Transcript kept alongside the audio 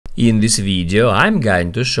In this video, I'm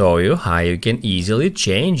going to show you how you can easily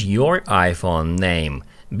change your iPhone name.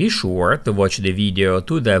 Be sure to watch the video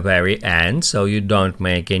to the very end so you don't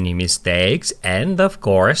make any mistakes, and of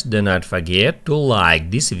course do not forget to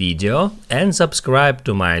like this video and subscribe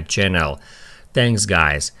to my channel. Thanks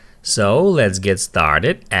guys. So let's get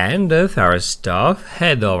started, and first off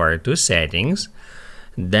head over to settings,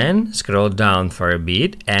 then scroll down for a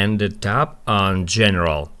bit and tap on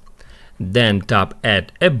general. Then tap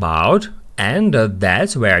at About, and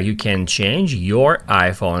that's where you can change your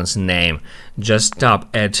iPhone's name. Just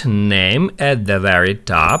tap at Name at the very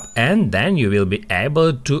top, and then you will be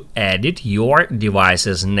able to edit your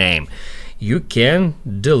device's name. You can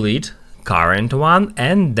delete current one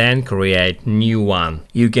and then create new one.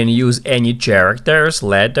 You can use any characters,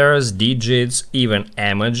 letters, digits, even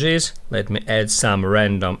emojis. Let me add some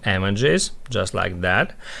random emojis, just like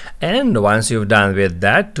that. And once you've done with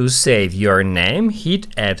that, to save your name, hit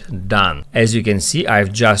at Done. As you can see,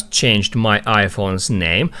 I've just changed my iPhone's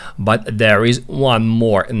name, but there is one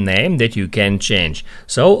more name that you can change.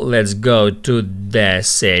 So let's go to the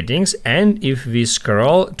settings, and if we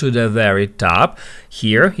scroll to the very top,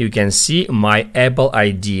 here you can see my Apple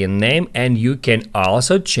ID name, and you can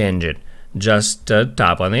also change it. Just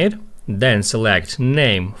tap on it, then select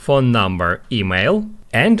name, phone number, email,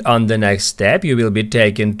 and on the next step you will be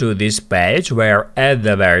taken to this page where at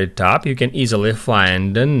the very top you can easily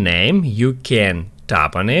find the name. You can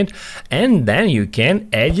tap on it, and then you can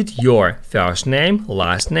edit your first name,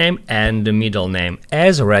 last name and middle name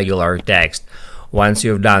as regular text. Once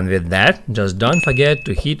you've done with that, just don't forget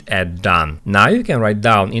to hit at Done. Now you can write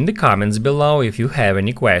down in the comments below if you have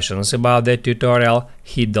any questions about that tutorial.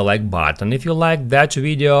 Hit the like button if you liked that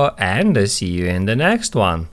video, and see you in the next one.